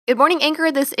Good morning,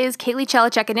 Anchor. This is Kaylee Chella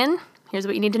checking in. Here's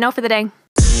what you need to know for the day.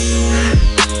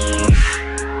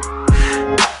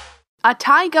 A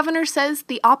Thai governor says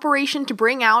the operation to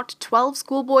bring out 12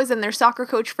 schoolboys and their soccer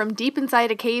coach from deep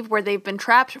inside a cave where they've been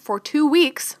trapped for 2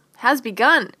 weeks has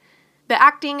begun. The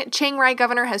acting Chiang Rai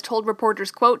governor has told reporters,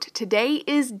 quote, "Today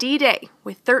is D-Day,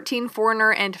 with 13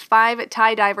 foreigner and 5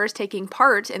 Thai divers taking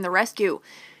part in the rescue."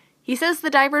 He says the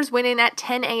divers went in at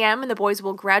 10 a.m. and the boys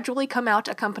will gradually come out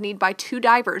accompanied by 2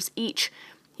 divers each.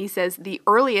 He says the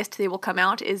earliest they will come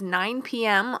out is 9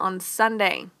 p.m. on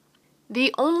Sunday.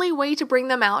 The only way to bring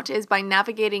them out is by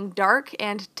navigating dark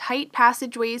and tight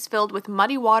passageways filled with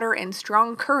muddy water and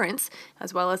strong currents,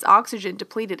 as well as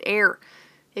oxygen-depleted air.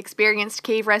 Experienced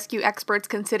cave rescue experts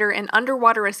consider an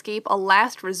underwater escape a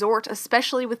last resort,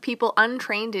 especially with people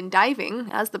untrained in diving,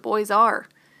 as the boys are.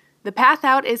 The path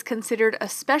out is considered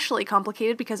especially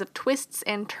complicated because of twists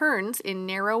and turns in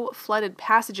narrow, flooded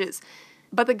passages.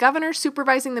 But the governor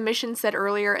supervising the mission said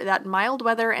earlier that mild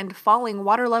weather and falling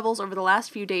water levels over the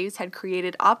last few days had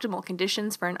created optimal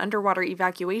conditions for an underwater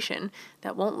evacuation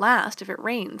that won't last if it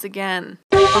rains again.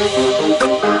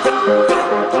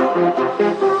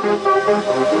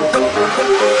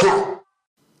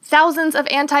 Thousands of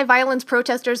anti-violence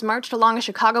protesters marched along a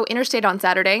Chicago interstate on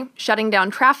Saturday, shutting down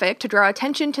traffic to draw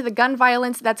attention to the gun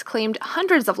violence that's claimed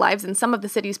hundreds of lives in some of the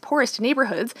city's poorest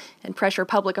neighborhoods and pressure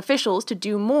public officials to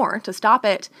do more to stop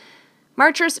it.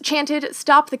 Marchers chanted,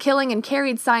 "Stop the killing," and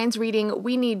carried signs reading,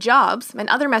 "We need jobs," and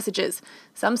other messages.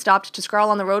 Some stopped to scrawl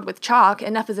on the road with chalk,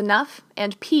 "Enough is enough,"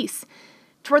 and "Peace."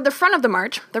 Toward the front of the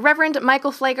march, the Reverend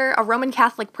Michael Flagler, a Roman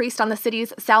Catholic priest on the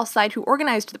city's south side who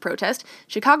organized the protest,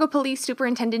 Chicago Police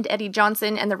Superintendent Eddie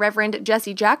Johnson, and the Reverend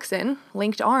Jesse Jackson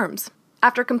linked arms.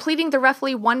 After completing the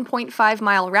roughly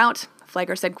 1.5-mile route,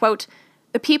 Flagler said, quote,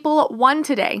 "The people won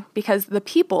today because the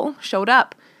people showed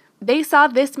up. They saw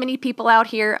this many people out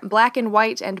here, black and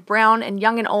white and brown and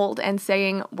young and old, and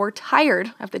saying, 'We're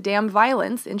tired of the damn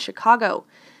violence in Chicago.'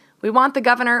 We want the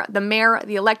governor, the mayor,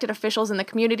 the elected officials, and the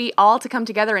community all to come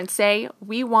together and say,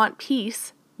 'We want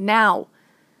peace now.'"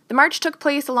 The march took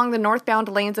place along the northbound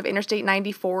lanes of Interstate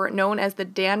 94, known as the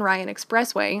Dan Ryan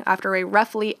Expressway, after a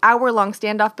roughly hour-long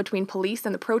standoff between police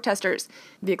and the protesters.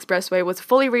 The expressway was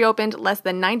fully reopened less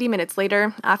than 90 minutes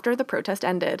later after the protest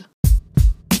ended.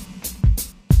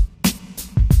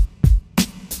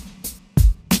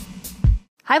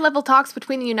 High-level talks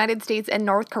between the United States and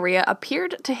North Korea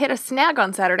appeared to hit a snag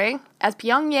on Saturday, as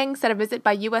Pyongyang said a visit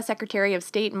by U.S. Secretary of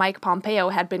State Mike Pompeo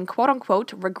had been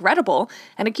quote-unquote regrettable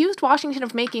and accused Washington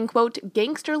of making, quote,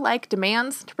 gangster-like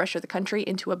demands to pressure the country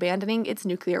into abandoning its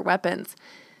nuclear weapons.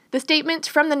 The statement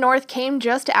from the North came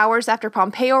just hours after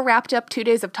Pompeo wrapped up 2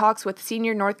 days of talks with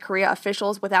senior North Korea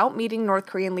officials without meeting North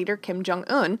Korean leader Kim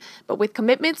Jong-un, but with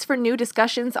commitments for new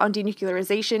discussions on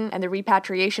denuclearization and the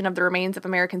repatriation of the remains of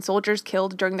American soldiers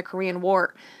killed during the Korean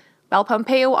War. While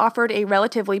Pompeo offered a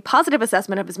relatively positive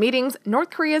assessment of his meetings, North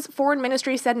Korea's foreign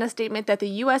ministry said in a statement that the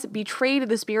U.S. betrayed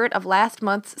the spirit of last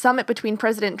month's summit between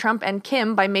President Trump and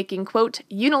Kim by making, quote,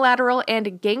 unilateral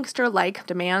and gangster-like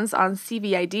demands on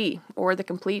CVID, or the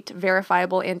complete,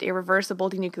 verifiable, and irreversible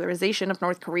denuclearization of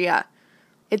North Korea.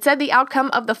 It said the outcome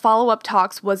of the follow-up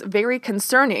talks was very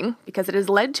concerning because it has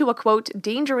led to a, quote,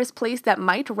 dangerous place that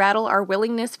might rattle our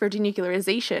willingness for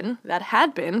denuclearization that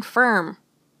had been firm.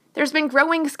 There's been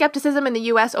growing skepticism in the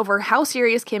U.S. over how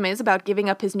serious Kim is about giving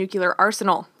up his nuclear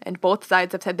arsenal, and both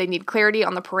sides have said they need clarity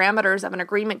on the parameters of an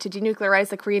agreement to denuclearize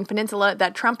the Korean Peninsula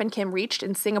that Trump and Kim reached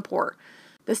in Singapore.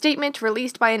 The statement,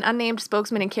 released by an unnamed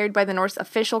spokesman and carried by the North's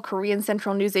official Korean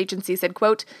Central News Agency, said,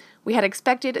 quote, "We had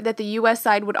expected that the U.S.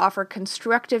 side would offer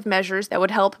constructive measures that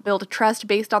would help build trust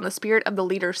based on the spirit of the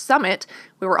leaders' summit.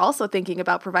 We were also thinking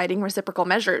about providing reciprocal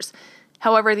measures.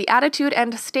 However, the attitude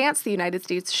and stance the United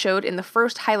States showed in the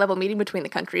first high-level meeting between the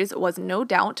countries was no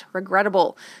doubt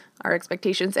regrettable. Our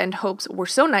expectations and hopes were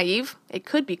so naive, it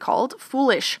could be called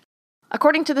foolish."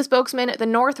 According to the spokesman, the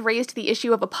North raised the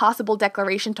issue of a possible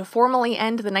declaration to formally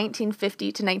end the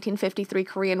 1950 to 1953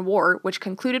 Korean War, which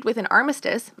concluded with an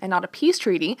armistice and not a peace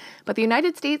treaty, but the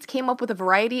United States came up with a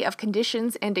variety of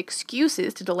conditions and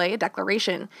excuses to delay a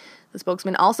declaration. The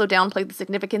spokesman also downplayed the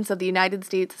significance of the United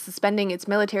States suspending its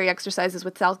military exercises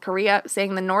with South Korea,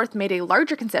 saying the North made a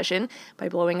larger concession by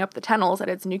blowing up the tunnels at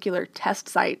its nuclear test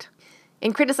site.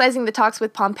 In criticizing the talks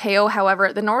with Pompeo,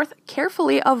 however, the North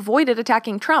carefully avoided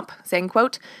attacking Trump, saying,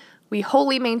 quote, "We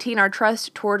wholly maintain our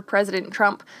trust toward President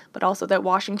Trump, but also that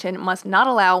Washington must not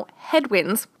allow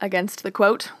headwinds against the,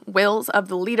 quote, wills of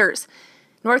the leaders."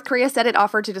 North Korea said it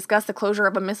offered to discuss the closure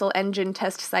of a missile engine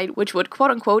test site, which would,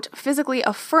 quote-unquote, physically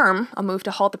affirm a move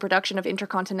to halt the production of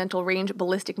intercontinental range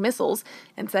ballistic missiles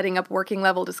and setting up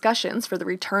working-level discussions for the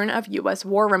return of U.S.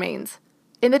 war remains.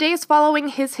 In the days following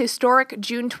his historic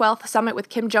June 12th summit with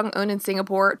Kim Jong-un in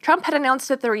Singapore, Trump had announced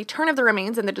that the return of the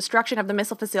remains and the destruction of the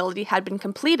missile facility had been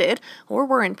completed or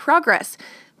were in progress.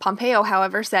 Pompeo,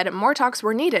 however, said more talks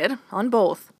were needed on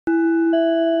both.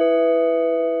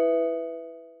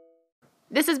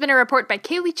 This has been a report by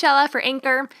Kaylee Chella for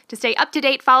Anchor. To stay up to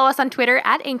date, follow us on Twitter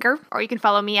at Anchor, or you can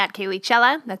follow me at Kaylee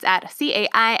Chella. That's at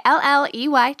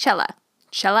Calley Chella.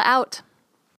 Chella out.